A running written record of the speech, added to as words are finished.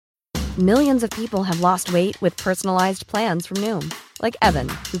Millions of people have lost weight with personalized plans from Noom. Like Evan,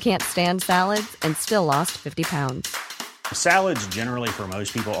 who can't stand salads and still lost 50 pounds. Salads generally for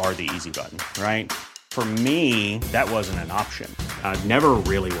most people are the easy button, right? For me, that wasn't an option. I never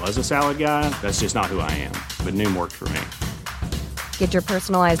really was a salad guy. That's just not who I am. But Noom worked for me. Get your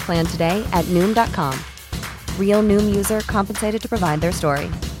personalized plan today at Noom.com. Real Noom user compensated to provide their story.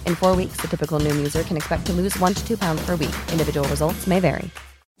 In 4 weeks, the typical Noom user can expect to lose 1 to 2 pounds per week. Individual results may vary.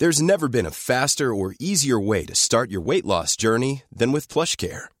 There's never been a faster or easier way to start your weight loss journey than with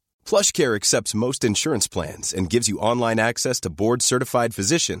PlushCare. PlushCare accepts most insurance plans and gives you online access to board-certified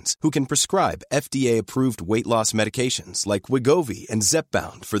physicians who can prescribe FDA-approved weight loss medications like Wegovy and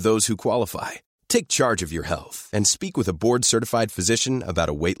Zepbound for those who qualify. Take charge of your health and speak with a board-certified physician about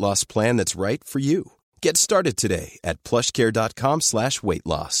a weight loss plan that's right for you. Get started today at plushcare.com/weight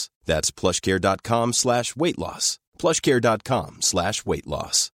loss. That's plushcare.com/weight loss. plushcare.com/weight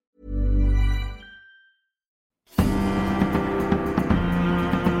loss.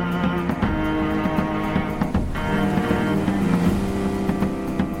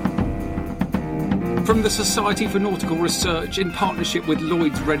 From the Society for Nautical Research in partnership with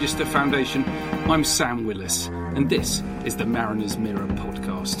Lloyd's Register Foundation, I'm Sam Willis, and this is the Mariner's Mirror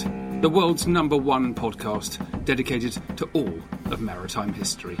podcast, the world's #1 podcast dedicated to all of maritime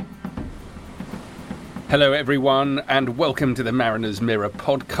history. Hello everyone, and welcome to the Mariner's Mirror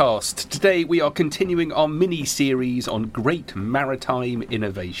podcast. Today we are continuing our mini-series on great maritime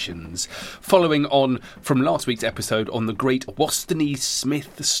innovations, following on from last week's episode on the great Wastony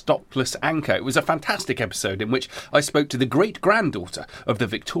Smith stockless anchor. It was a fantastic episode in which I spoke to the great-granddaughter of the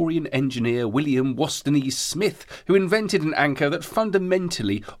Victorian engineer William Wastony Smith, who invented an anchor that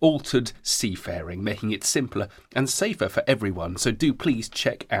fundamentally altered seafaring, making it simpler and safer for everyone. So do please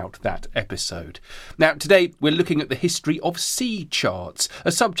check out that episode. Now, today, we're looking at the history of sea charts,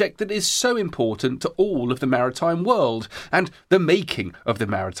 a subject that is so important to all of the maritime world and the making of the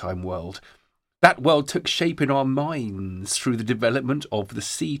maritime world. That world took shape in our minds through the development of the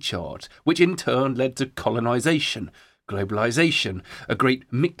sea chart, which in turn led to colonisation, globalisation, a great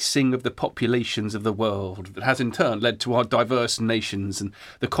mixing of the populations of the world that has in turn led to our diverse nations and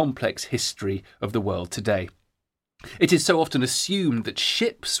the complex history of the world today. It is so often assumed that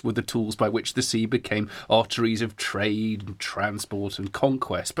ships were the tools by which the sea became arteries of trade and transport and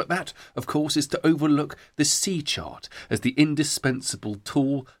conquest, but that, of course, is to overlook the sea chart as the indispensable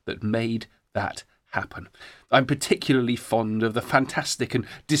tool that made that happen. I'm particularly fond of the fantastic and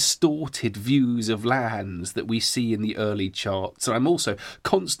distorted views of lands that we see in the early charts, and I'm also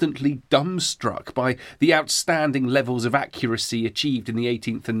constantly dumbstruck by the outstanding levels of accuracy achieved in the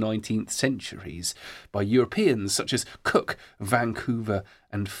 18th and 19th centuries by Europeans such as Cook, Vancouver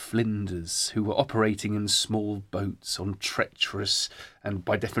and Flinders, who were operating in small boats on treacherous and,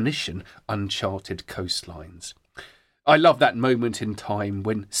 by definition, uncharted coastlines. I love that moment in time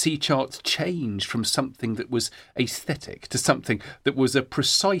when sea charts changed from something that was aesthetic to something that was a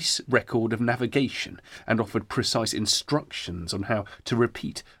precise record of navigation and offered precise instructions on how to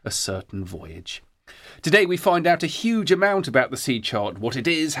repeat a certain voyage. Today we find out a huge amount about the sea chart, what it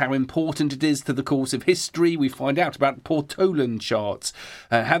is, how important it is to the course of history. We find out about Portolan charts,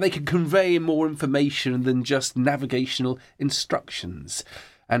 how they can convey more information than just navigational instructions,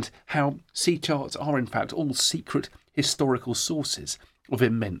 and how sea charts are in fact all secret historical sources of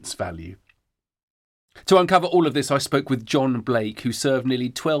immense value. To uncover all of this, I spoke with John Blake, who served nearly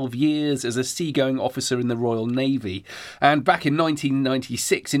 12 years as a seagoing officer in the Royal Navy, and back in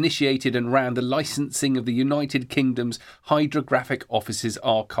 1996 initiated and ran the licensing of the United Kingdom's Hydrographic Office's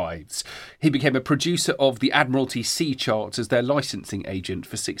archives. He became a producer of the Admiralty Sea Charts as their licensing agent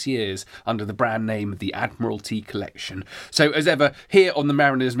for 6 years, under the brand name the Admiralty Collection. So as ever, here on the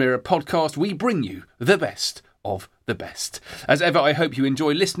Mariner's Mirror podcast, we bring you the best of the best. As ever, I hope you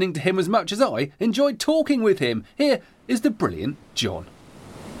enjoy listening to him as much as I enjoyed talking with him. Here is the brilliant John.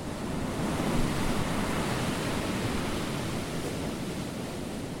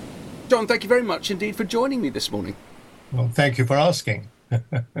 John, thank you very much indeed for joining me this morning. Well, thank you for asking.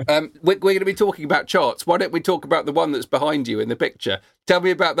 We're going to be talking about charts. Why don't we talk about the one that's behind you in the picture? Tell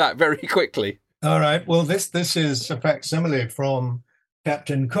me about that very quickly. All right. Well, this is a facsimile from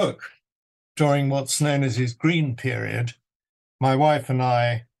Captain Cook during what's known as his green period. My wife and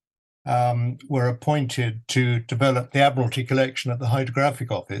I were appointed to develop the Admiralty collection at the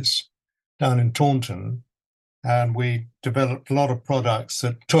Hydrographic Office down in Taunton, and we developed a lot of products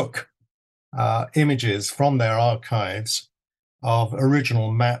that took images from their archives of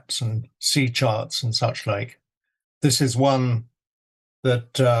original maps and sea charts and such like. This is one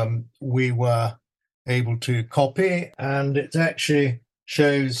that we were able to copy, and it actually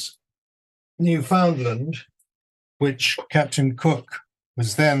shows Newfoundland, which Captain Cook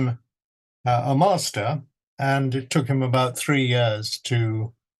was then a master, and it took him about 3 years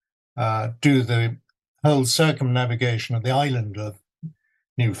to do the whole circumnavigation of the island of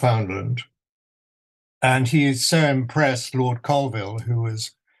Newfoundland. And he so impressed Lord Colville, who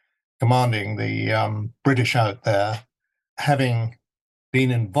was commanding the British out there, having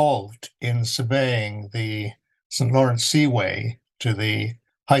been involved in surveying the St. Lawrence Seaway to the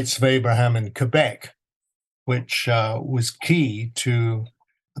Heights of Abraham in Quebec, which was key to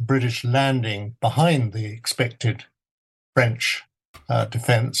the British landing behind the expected French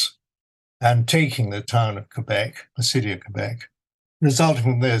defense and taking the town of Quebec, the city of Quebec. Resulting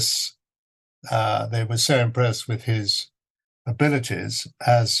from this, they were so impressed with his abilities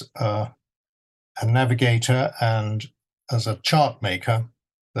as a navigator and as a chart maker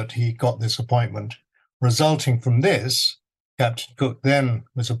that he got this appointment. Resulting from this, Captain Cook then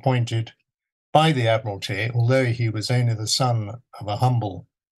was appointed by the Admiralty, although he was only the son of a humble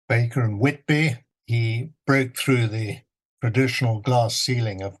baker in Whitby. He broke through the traditional glass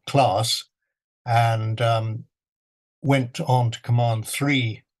ceiling of class and went on to command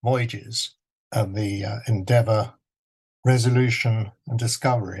 3 voyages of the Endeavour, Resolution, and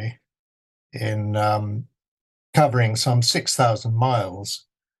Discovery, in covering some 6,000 miles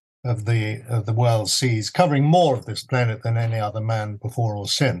of the world's seas, covering more of this planet than any other man before or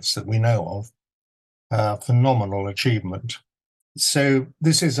since that we know of. Phenomenal achievement. So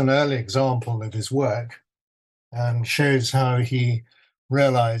this is an early example of his work and shows how he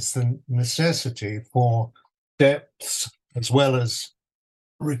realized the necessity for depths as well as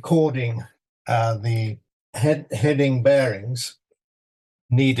recording the heading bearings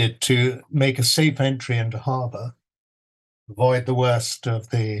needed to make a safe entry into harbour, avoid the worst of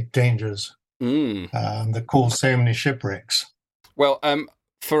the dangers that cause so many shipwrecks. Well,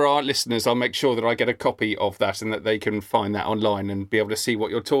 for our listeners, I'll make sure that I get a copy of that and that they can find that online and be able to see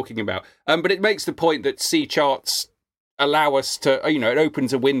what you're talking about. But it makes the point that sea charts allow us to, it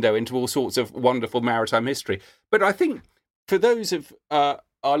opens a window into all sorts of wonderful maritime history. But I think for those of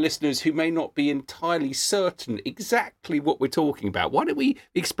our listeners who may not be entirely certain exactly what we're talking about, why don't we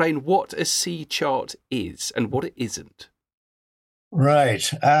explain what a sea chart is and what it isn't?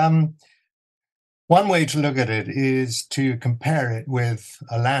 Right. One way to look at it is to compare it with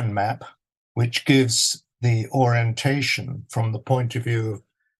a land map, which gives the orientation from the point of view of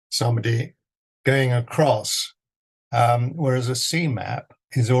somebody going across, whereas a sea map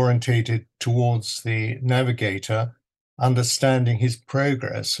is orientated towards the navigator understanding his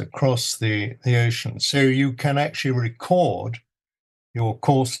progress across the ocean. So you can actually record your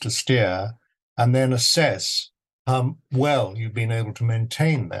course to steer and then assess how well you've been able to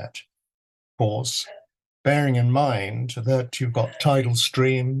maintain that course, bearing in mind that you've got tidal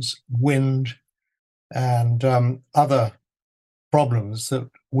streams, wind, and other problems that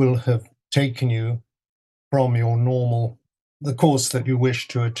will have taken you from the course that you wish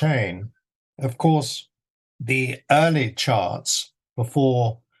to attain. Of course, the early charts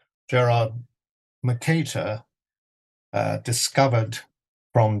before Gerard Mercator discovered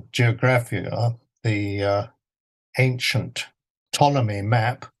from Geographia the ancient Ptolemy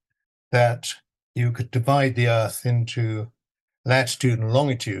map that you could divide the Earth into latitude and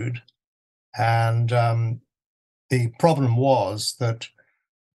longitude. And the problem was that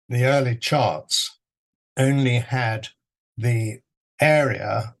the early charts only had the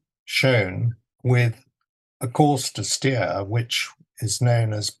area shown with a course to steer, which is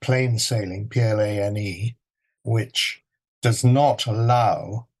known as plain sailing, PLANE, which does not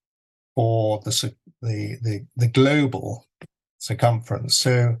allow for the global circumference.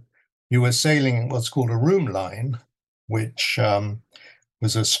 So you were sailing what's called a room line, which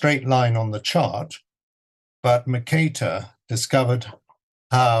was a straight line on the chart, but Mercator discovered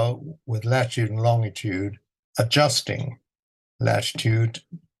how, with latitude and longitude, adjusting latitude,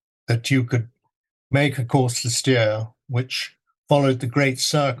 that you could make a course to steer which followed the Great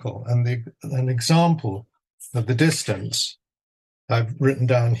Circle. And an example of the distance I've written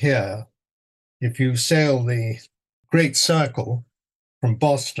down here, if you sail the Great Circle from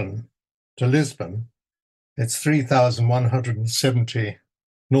Boston to Lisbon, it's 3,170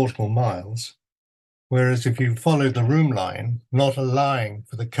 nautical miles. Whereas if you follow the room line, not allowing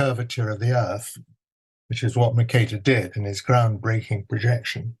for the curvature of the Earth, which is what Mercator did in his groundbreaking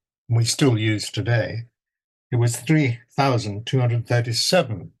projection, and we still use today, it was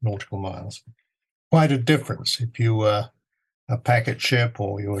 3,237 nautical miles. Quite a difference if you were a packet ship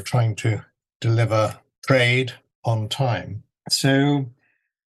or you were trying to deliver trade on time. So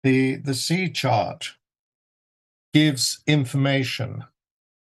the sea chart gives information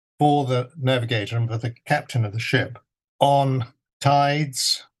for the navigator and for the captain of the ship on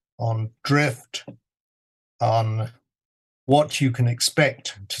tides, on drift, on what you can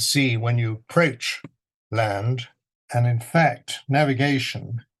expect to see when you approach land. And in fact,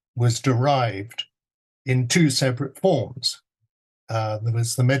 navigation was derived in two separate forms. There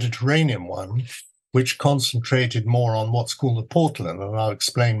was the Mediterranean one, which concentrated more on what's called the portland, and I'll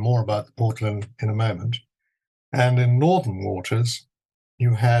explain more about the portland in a moment. And in northern waters,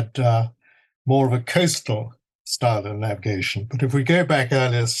 you had more of a coastal style of navigation. But if we go back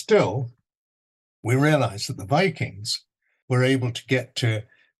earlier still, we realize that the Vikings were able to get to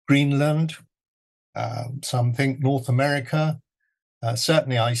Greenland, some think North America,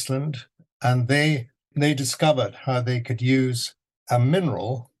 certainly Iceland, and they discovered how they could use a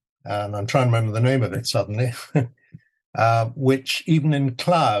mineral, and I'm trying to remember the name of it suddenly, which even in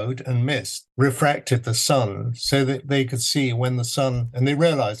cloud and mist refracted the sun so that they could see when the sun, and they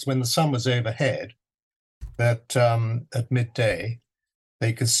realized when the sun was overhead, that at midday,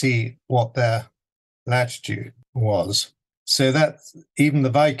 they could see what their latitude was. So that even the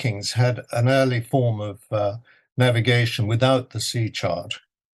Vikings had an early form of navigation without the sea chart.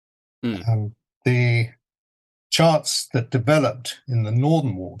 And the charts that developed in the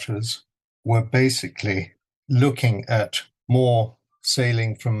northern waters were basically looking at more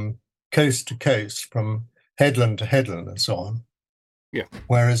sailing from coast to coast, from headland to headland and so on. Yeah.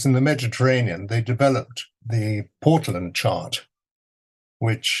 Whereas in the Mediterranean, they developed the Portland chart,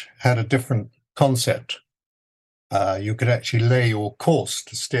 which had a different concept. You could actually lay your course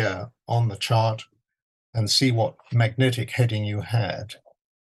to steer on the chart and see what magnetic heading you had.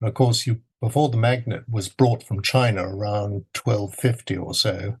 And of course, before the magnet was brought from China around 1250 or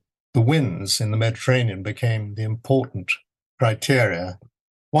so, the winds in the Mediterranean became the important criteria,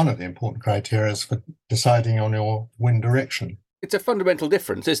 one of the important criteria for deciding on your wind direction. It's a fundamental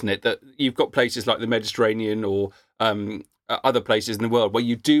difference, isn't it, that you've got places like the Mediterranean or other places in the world where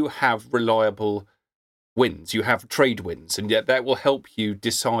you do have reliable winds, you have trade winds, and yet that will help you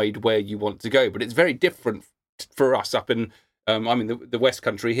decide where you want to go. But it's very different for us up in the West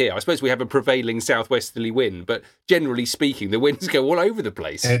Country here. I suppose we have a prevailing southwesterly wind, but generally speaking, the winds go all over the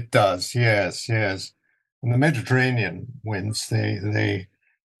place. It does, yes. And the Mediterranean winds, they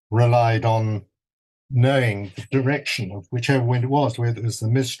relied on knowing the direction of whichever wind it was, whether it was the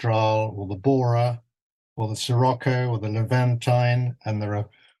Mistral or the Bora or the Sirocco or the Levantine, and there are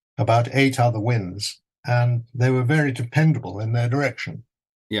about 8 other winds, and they were very dependable in their direction.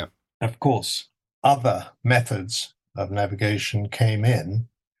 Yeah. Of course, other methods of navigation came in,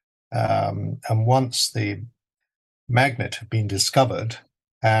 and once the magnet had been discovered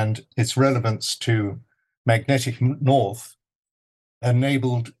and its relevance to magnetic north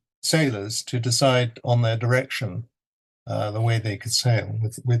enabled sailors to decide on their direction, the way they could sail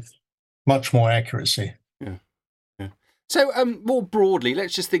with much more accuracy. Yeah. So more broadly,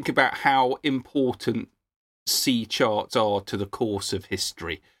 let's just think about how important sea charts are to the course of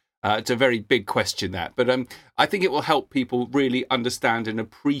history. It's a very big question, that, but I think it will help people really understand and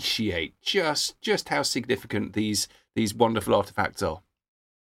appreciate just how significant these wonderful artifacts are.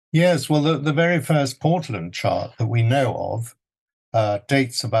 Yes, well, the very first Portland chart that we know of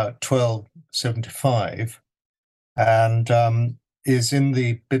dates about 1275 and is in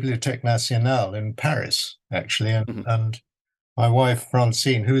the Bibliothèque Nationale in Paris, actually. And my wife,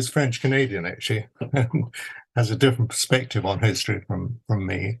 Francine, who is French-Canadian, actually, has a different perspective on history from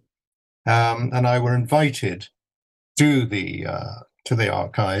me. And I were invited to the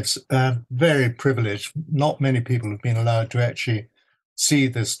archives. Very privileged. Not many people have been allowed to actually see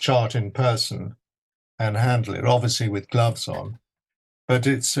this chart in person and handle it, obviously with gloves on. But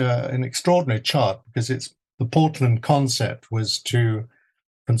it's an extraordinary chart because the Portland concept was to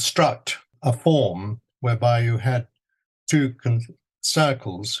construct a form whereby you had two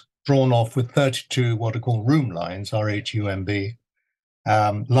circles drawn off with 32 what are called room lines, RHUMB,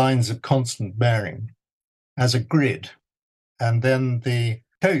 lines of constant bearing as a grid. And then the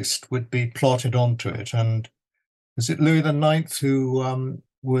coast would be plotted onto it. And was it Louis IX who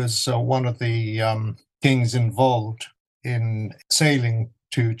was one of the kings involved in sailing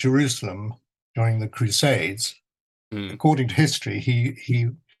to Jerusalem during the Crusades? According to history, he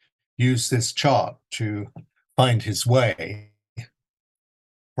used this chart to find his way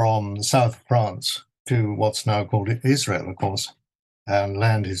from the south of France to what's now called Israel, of course, and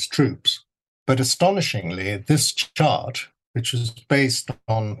land his troops. But astonishingly, this chart, which was based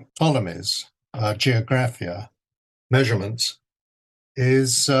on Ptolemy's Geographia measurements,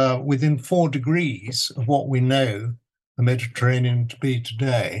 is within 4 degrees of what we know the Mediterranean to be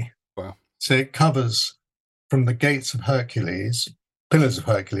today. Wow. So it covers from the Gates of Hercules Pillars of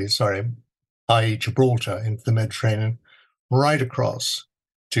Hercules, i.e. Gibraltar, into the Mediterranean, right across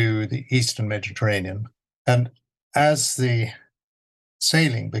to the Eastern Mediterranean. And as the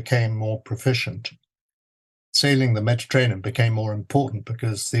sailing became more proficient, sailing the Mediterranean became more important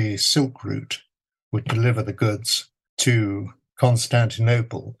because the Silk Route would deliver the goods to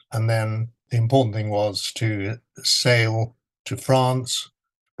Constantinople. And then the important thing was to sail to France,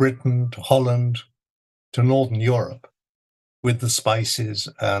 Britain, to Holland, to Northern Europe with the spices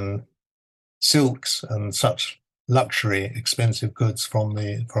and silks and such luxury, expensive goods from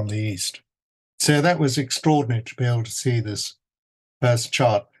the East. So that was extraordinary to be able to see this first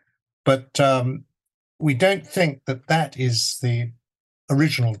chart. But we don't think that that is the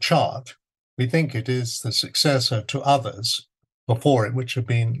original chart. We think it is the successor to others before it, which have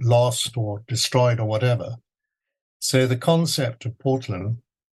been lost or destroyed or whatever. So the concept of Portland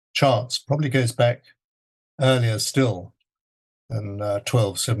charts probably goes back earlier still than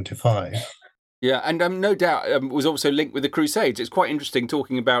 1275. Yeah, and no doubt was also linked with the Crusades. It's quite interesting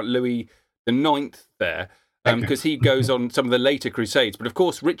talking about Louis IX there, because he goes on some of the later Crusades. But of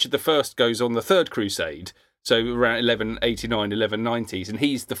course, Richard I goes on the Third Crusade, so around 1189, 1190s, and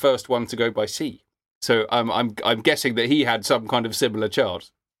he's the first one to go by sea. So I'm guessing that he had some kind of similar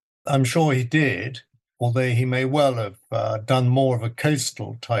chart. I'm sure he did, although he may well have done more of a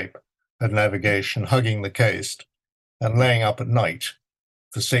coastal type of navigation, hugging the coast and laying up at night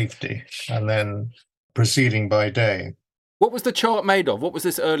for safety, and then proceeding by day. What was the chart made of? What was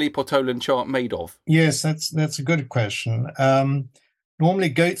this early Portolan chart made of? Yes, that's a good question. Normally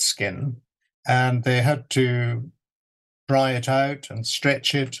goat skin, and they had to dry it out and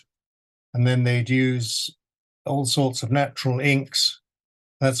stretch it, and then they'd use all sorts of natural inks.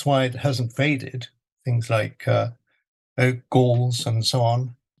 That's why it hasn't faded. Things like oak galls and so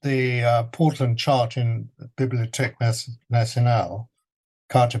on. The Portland chart in Bibliothèque Nationale,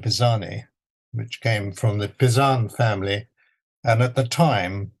 Carta Pisani, which came from the Pisan family. And at the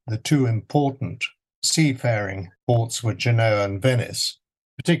time, the two important seafaring ports were Genoa and Venice,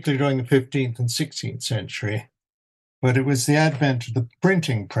 particularly during the 15th and 16th century. But it was the advent of the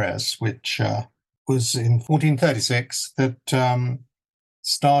printing press, which was in 1436, that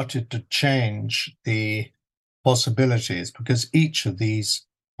started to change the possibilities, because each of these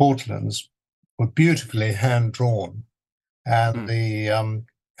Portlands were beautifully hand-drawn. And the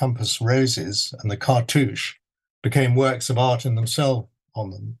compass roses and the cartouche became works of art in themselves on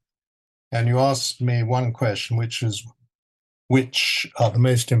them. And you asked me one question, which is, which are the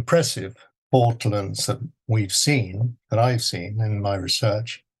most impressive Portlands that we've seen, that I've seen in my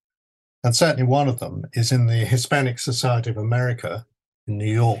research? And certainly one of them is in the Hispanic Society of America in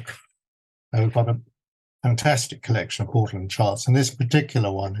New York. And we've got a fantastic collection of Portland charts. And this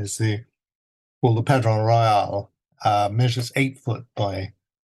particular one is called the Padron Royal. Measures 8 foot by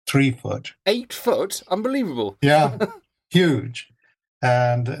 3 foot. 8 foot? Unbelievable. Yeah, huge.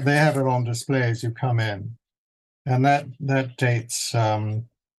 And they have it on display as you come in. And that dates to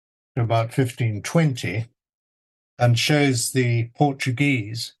about 1520 and shows the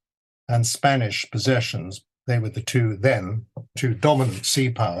Portuguese and Spanish possessions. They were the two dominant sea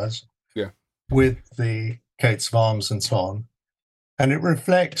powers, with the coats of arms and so on. And it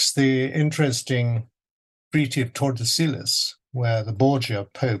reflects the interesting Treaty of Tordesillas, where the Borgia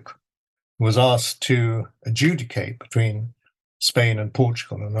Pope was asked to adjudicate between Spain and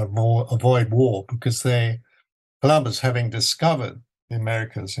Portugal and avoid war, because Columbus, having discovered the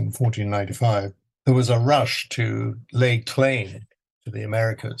Americas in 1495, there was a rush to lay claim to the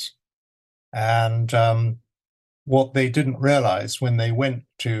Americas. And what they didn't realize when they went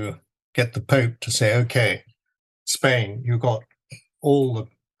to get the Pope to say, okay, Spain, you got all the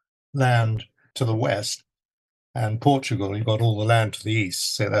land to the west, and Portugal, you got all the land to the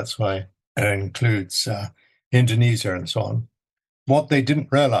east. So that's why it includes Indonesia and so on. What they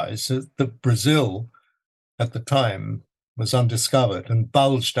didn't realize is that Brazil at the time was undiscovered and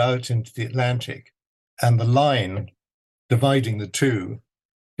bulged out into the Atlantic. And the line dividing the two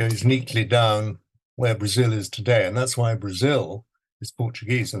goes neatly down where Brazil is today. And that's why Brazil is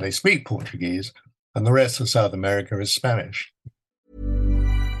Portuguese, and they speak Portuguese, and the rest of South America is Spanish.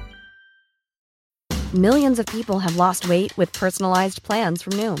 Millions of people have lost weight with personalized plans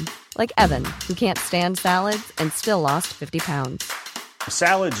from Noom. Like Evan, who can't stand salads and still lost 50 pounds.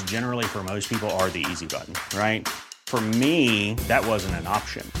 Salads generally for most people are the easy button, right? For me, that wasn't an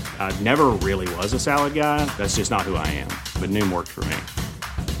option. I never really was a salad guy. That's just not who I am. But Noom worked for me.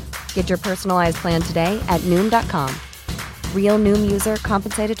 Get your personalized plan today at Noom.com. Real Noom user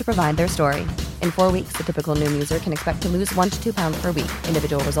compensated to provide their story. In 4 weeks, the typical Noom user can expect to lose 1 to 2 pounds per week.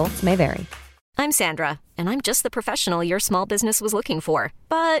 Individual results may vary. I'm Sandra, and I'm just the professional your small business was looking for.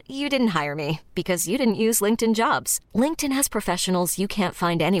 But you didn't hire me because you didn't use LinkedIn Jobs. LinkedIn has professionals you can't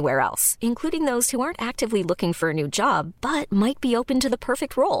find anywhere else, including those who aren't actively looking for a new job, but might be open to the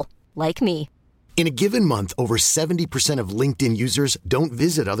perfect role, like me. In a given month, over 70% of LinkedIn users don't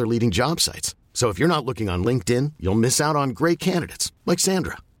visit other leading job sites. So if you're not looking on LinkedIn, you'll miss out on great candidates like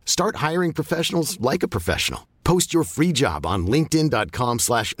Sandra. Start hiring professionals like a professional. Post your free job on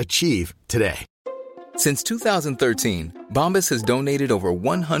linkedin.com/achieve today. Since 2013, Bombas has donated over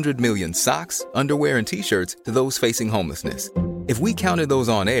 100 million socks, underwear, and T-shirts to those facing homelessness. If we counted those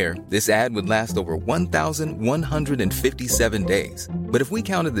on air, this ad would last over 1,157 days. But if we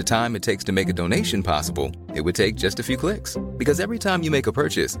counted the time it takes to make a donation possible, it would take just a few clicks. Because every time you make a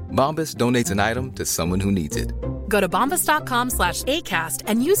purchase, Bombas donates an item to someone who needs it. Go to bombas.com/ACAST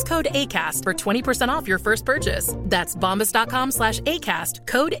and use code ACAST for 20% off your first purchase. That's bombas.com/ACAST,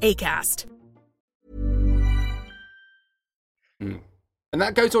 code ACAST. And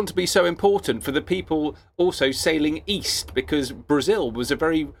that goes on to be so important for the people also sailing east, because Brazil was a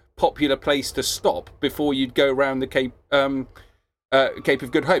very popular place to stop before you'd go around the Cape of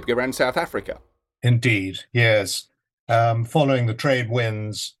Good Hope, go around South Africa. Indeed, yes. Following the trade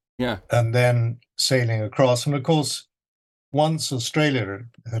winds, and then sailing across. And of course, once Australia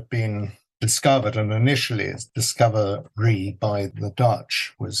had been discovered, and initially its discovery by the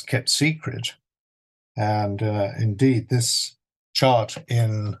Dutch was kept secret, and indeed this chart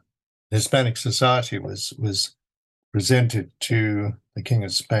in Hispanic society was presented to the King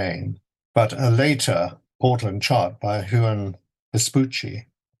of Spain, but a later Portland chart by Juan Vespucci,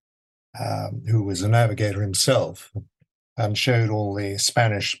 who was a navigator himself, and showed all the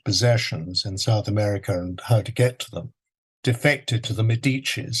Spanish possessions in South America and how to get to them, defected to the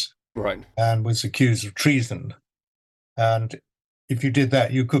Medicis, right, and was accused of treason. And if you did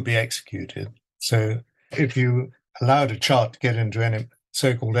that, you could be executed. So if you allowed a chart to get into any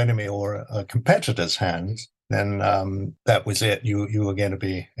so-called enemy or a competitor's hands, then that was it. You were going to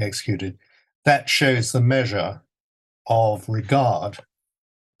be executed. That shows the measure of regard,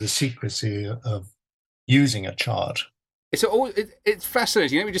 the secrecy of using a chart. It's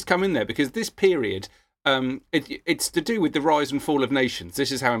fascinating. Let me just come in there, because this period, it's to do with the rise and fall of nations.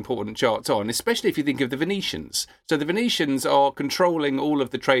 This is how important charts are, and especially if you think of the Venetians. So the Venetians are controlling all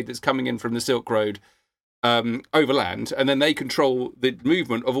of the trade that's coming in from the Silk Road overland, and then they control the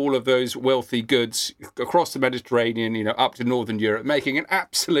movement of all of those wealthy goods across the Mediterranean, up to Northern Europe, making an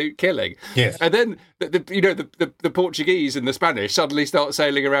absolute killing. Yes. And then the Portuguese and the Spanish suddenly start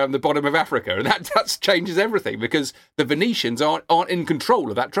sailing around the bottom of Africa, and that changes everything, because the Venetians aren't in control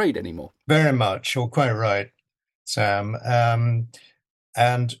of that trade anymore. Very much. You're quite right, Sam.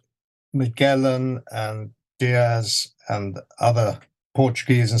 And Magellan and Diaz and other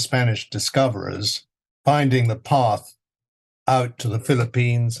Portuguese and Spanish discoverers finding the path out to the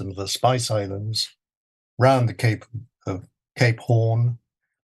Philippines and the Spice Islands, round the Cape Horn,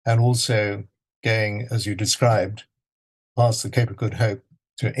 and also going, as you described, past the Cape of Good Hope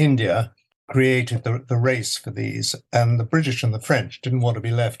to India, created the race for these. And the British and the French didn't want to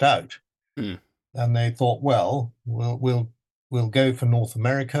be left out. And they thought, well, we'll go for North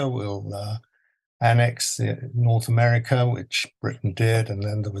America. We'll annex North America, which Britain did, and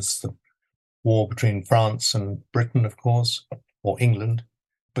then there was the war between France and Britain, of course, or England.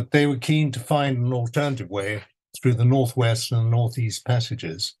 But they were keen to find an alternative way through the northwest and northeast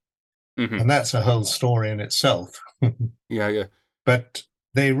passages. Mm-hmm. And that's a whole story in itself. Yeah. But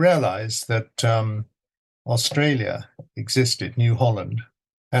they realized that Australia existed, New Holland,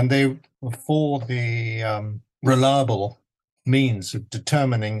 and they were for the reliable means of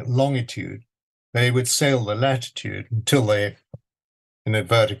determining longitude. They would sail the latitude until they, in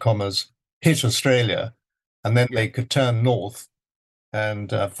inverted commas, hit Australia, and then they could turn north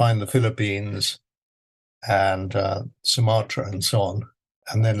and find the Philippines and Sumatra and so on,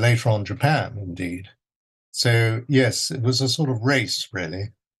 and then later on Japan, indeed. So, yes, it was a sort of race,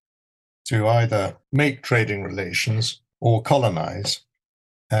 really, to either make trading relations or colonize.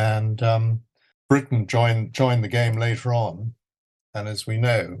 And Britain joined the game later on, and as we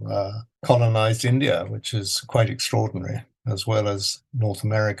know, colonized India, which is quite extraordinary, as well as North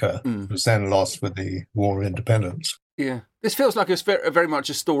America, was then lost with the War of Independence. Yeah, this feels like it's very much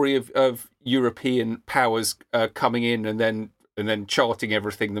a story of European powers coming in and then charting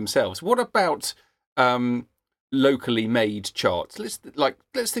everything themselves. What about locally made charts?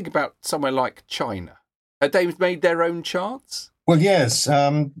 Let's think about somewhere like China. Had they made their own charts? Well, yes,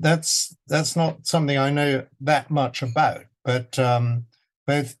 that's not something I know that much about, but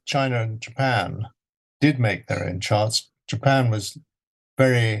both China and Japan did make their own charts. Japan was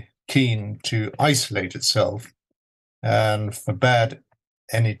very keen to isolate itself and forbade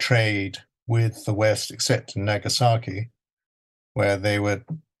any trade with the West except in Nagasaki, where they were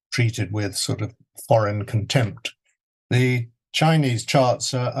treated with sort of foreign contempt. The Chinese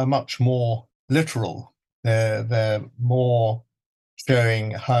charts are much more literal. They're more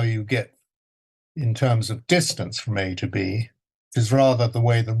showing how you get in terms of distance from A to B, is rather the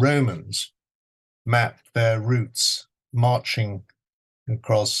way the Romans mapped their routes marching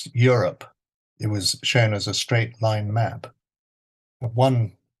across Europe. It was shown as a straight line map. At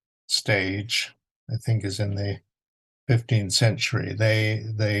one stage, I think is in the 15th century,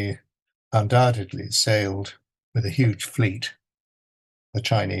 they undoubtedly sailed with a huge fleet, the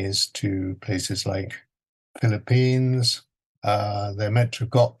Chinese, to places like Philippines. They're meant to have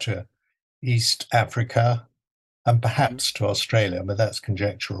got to East Africa and perhaps to Australia, but that's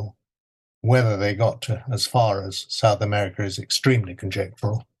conjectural. Whether they got to as far as South America is extremely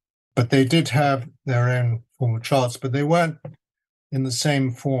conjectural. But they did have their own form of charts, but they weren't in the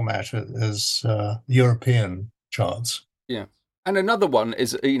same format as European charts. Yeah. And another one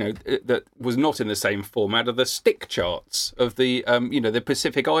is, that was not in the same format are the stick charts of the, the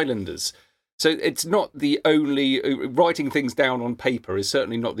Pacific Islanders. So it's not the only, writing things down on paper is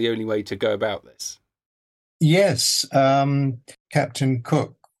certainly not the only way to go about this. Yes. Captain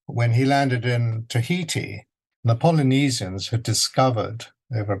Cook, when he landed in Tahiti, the Polynesians had discovered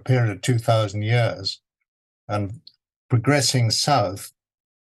over a period of 2,000 years and progressing south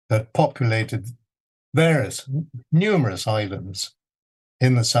had populated numerous islands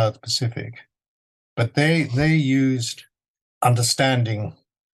in the South Pacific. But they used understanding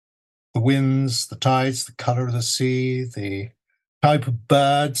the winds, the tides, the color of the sea, the type of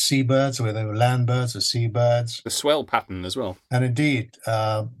birds, seabirds, whether they were land birds or seabirds. The swell pattern as well. And indeed,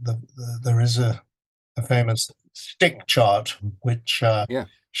 there is a famous stick chart which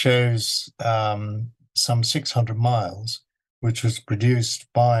shows some 600 miles, which was produced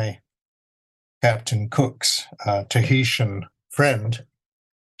by Captain Cook's Tahitian friend,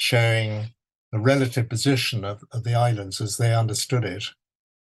 showing the relative position of the islands as they understood it.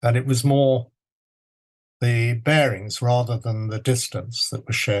 And it was more the bearings rather than the distance that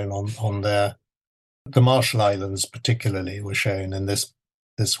was shown on there. The Marshall Islands particularly were shown in this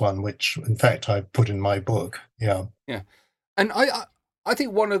one, which in fact I put in my book. Yeah. And I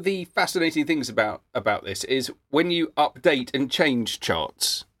think one of the fascinating things about this is when you update and change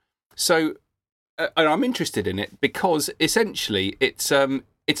charts. So, and I'm interested in it because essentially it's a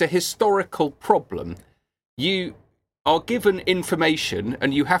historical problem. You are given information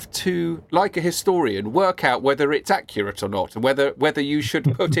and you have to, like a historian, work out whether it's accurate or not, and whether you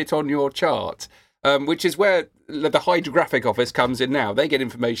should put it on your chart, which is where the Hydrographic Office comes in now. They get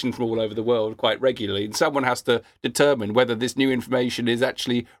information from all over the world quite regularly, and someone has to determine whether this new information is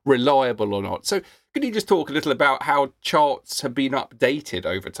actually reliable or not. So could you just talk a little about how charts have been updated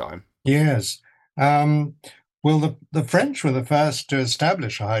over time? Yes. Well, the French were the first to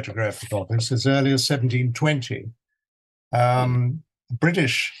establish a Hydrographic Office as early as 1720.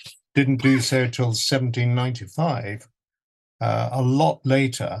 British didn't do so till 1795. A lot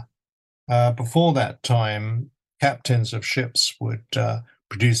later, before that time, captains of ships would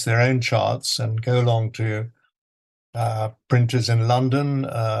produce their own charts and go along to printers in London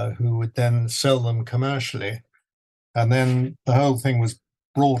who would then sell them commercially. And then the whole thing was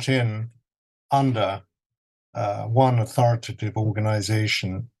brought in under one authoritative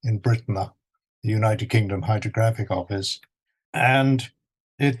organization in Britain, the United Kingdom Hydrographic Office. And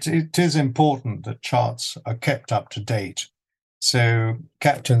it is important that charts are kept up to date. So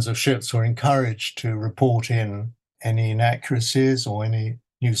captains of ships were encouraged to report in any inaccuracies or any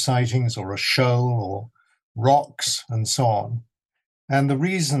new sightings or a shoal or rocks and so on. And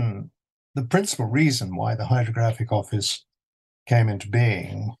the principal reason why the Hydrographic Office came into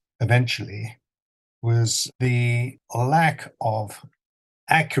being eventually was the lack of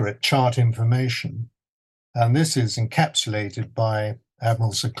accurate chart information. And this is encapsulated by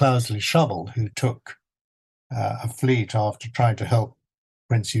Admiral Sir Cloudesley Shovel, who took a fleet after trying to help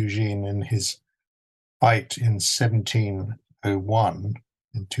Prince Eugene in his fight in 1701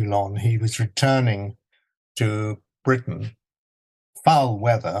 in Toulon. He was returning to Britain, foul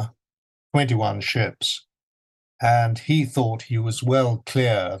weather, 21 ships, and he thought he was well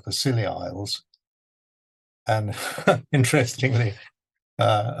clear of the Scilly Isles. And interestingly,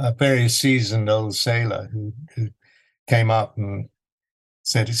 a very seasoned old sailor who came up and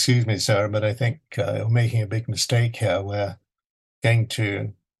said, "Excuse me, sir, but I think you're making a big mistake here. We're going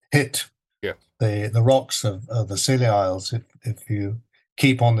to hit the rocks of the Scilly Isles if you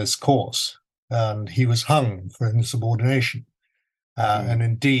keep on this course." And he was hung for insubordination. And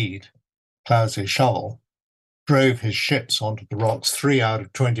indeed, Clause's shovel drove his ships onto the rocks. 3 out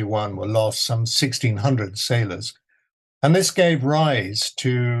of 21 were lost, some 1,600 sailors. And this gave rise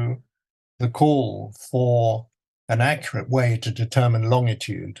to the call for an accurate way to determine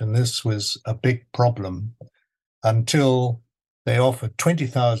longitude. And this was a big problem until they offered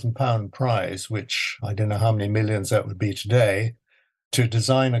 £20,000 prize, which I don't know how many millions that would be today, to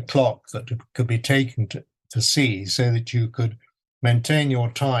design a clock that could be taken to sea so that you could maintain your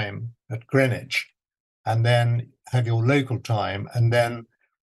time at Greenwich and then have your local time and then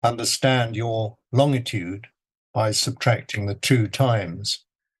understand your longitude by subtracting the 2 times,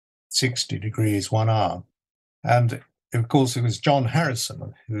 60 degrees, 1 hour. And of course, it was John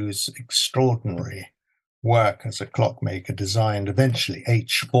Harrison whose extraordinary work as a clockmaker designed eventually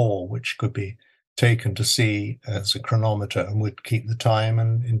H4, which could be taken to sea as a chronometer and would keep the time.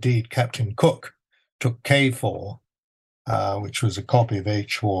 And indeed, Captain Cook took K4, which was a copy of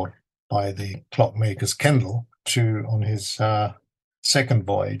H4 by the clockmaker's Kendall, on his second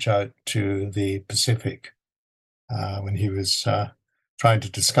voyage out to the Pacific when he was trying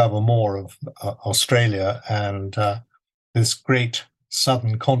to discover more of Australia and this great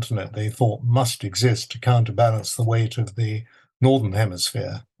southern continent they thought must exist to counterbalance the weight of the northern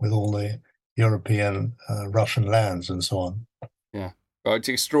hemisphere with all the European, Russian lands and so on. Yeah. Oh, it's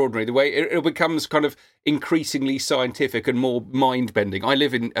extraordinary the way it becomes kind of increasingly scientific and more mind-bending. I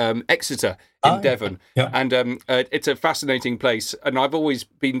live in Exeter in Devon, and it's a fascinating place. And I've always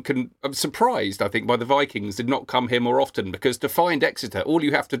been surprised, I think, by the Vikings did not come here more often, because to find Exeter, all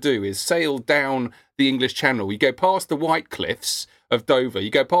you have to do is sail down the English Channel. You go past the White Cliffs of Dover, you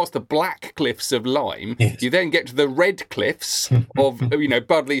go past the Black Cliffs of Lyme, you then get to the Red Cliffs of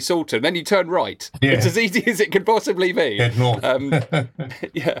Budleigh Salter, then you turn right. Yeah. It's as easy as it could possibly be. Head north.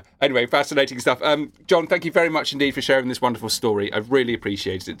 Yeah. Anyway, fascinating stuff. John, thank you very much indeed for sharing this wonderful story. I've really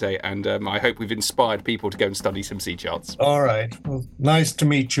appreciated it today, and I hope we've inspired people to go and study some sea charts. All right. Well, nice to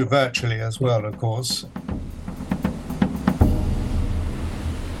meet you virtually as well, of course.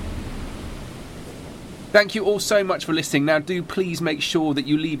 Thank you all so much for listening. Now, do please make sure that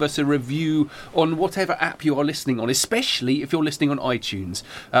you leave us a review on whatever app you are listening on, especially if you're listening on iTunes.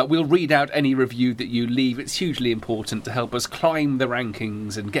 We'll read out any review that you leave. It's hugely important to help us climb the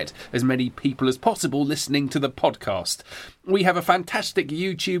rankings and get as many people as possible listening to the podcast. We have a fantastic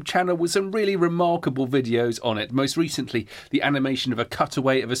YouTube channel with some really remarkable videos on it. Most recently, the animation of a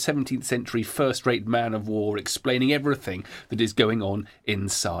cutaway of a 17th century first-rate man of war explaining everything that is going on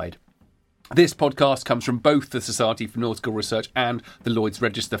inside. This podcast comes from both the Society for Nautical Research and the Lloyd's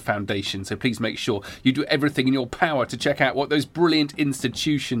Register Foundation, so please make sure you do everything in your power to check out what those brilliant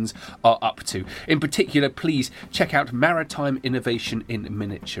institutions are up to. In particular, please check out Maritime Innovation in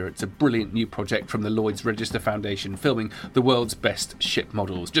Miniature. It's a brilliant new project from the Lloyd's Register Foundation, filming the world's best ship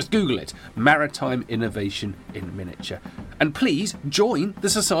models. Just Google it, Maritime Innovation in Miniature. And please join the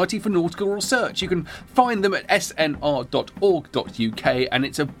Society for Nautical Research. You can find them at snr.org.uk, and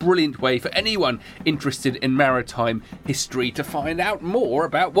it's a brilliant way for anyone interested in maritime history to find out more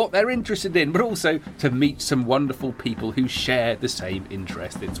about what they're interested in, but also to meet some wonderful people who share the same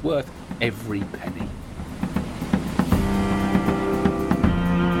interest. It's worth every penny.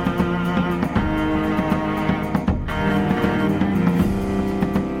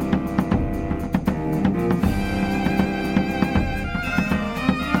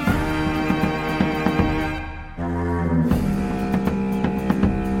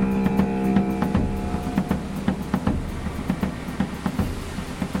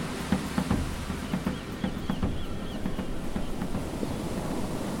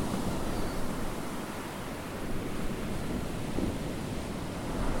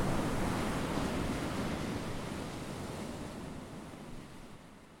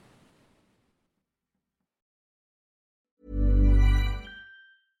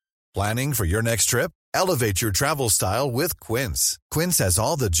 Planning for your next trip? Elevate your travel style with Quince. Quince has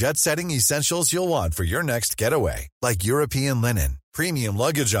all the jet-setting essentials you'll want for your next getaway, like European linen, premium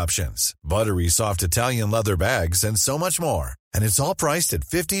luggage options, buttery soft Italian leather bags, and so much more. And it's all priced at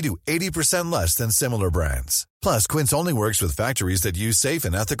 50 to 80% less than similar brands. Plus, Quince only works with factories that use safe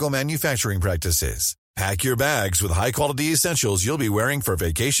and ethical manufacturing practices. Pack your bags with high-quality essentials you'll be wearing for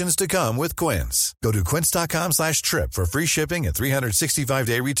vacations to come with Quince. Go to quince.com/trip for free shipping and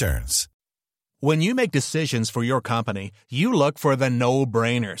 365-day returns. When you make decisions for your company, you look for the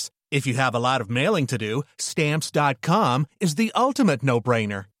no-brainers. If you have a lot of mailing to do, Stamps.com is the ultimate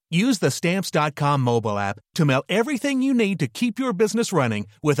no-brainer. Use the Stamps.com mobile app to mail everything you need to keep your business running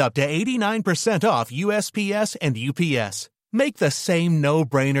with up to 89% off USPS and UPS. Make the same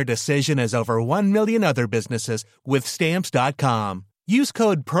no-brainer decision as over 1 million other businesses with Stamps.com. Use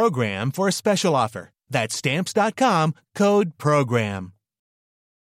code PROGRAM for a special offer. That's Stamps.com, code PROGRAM.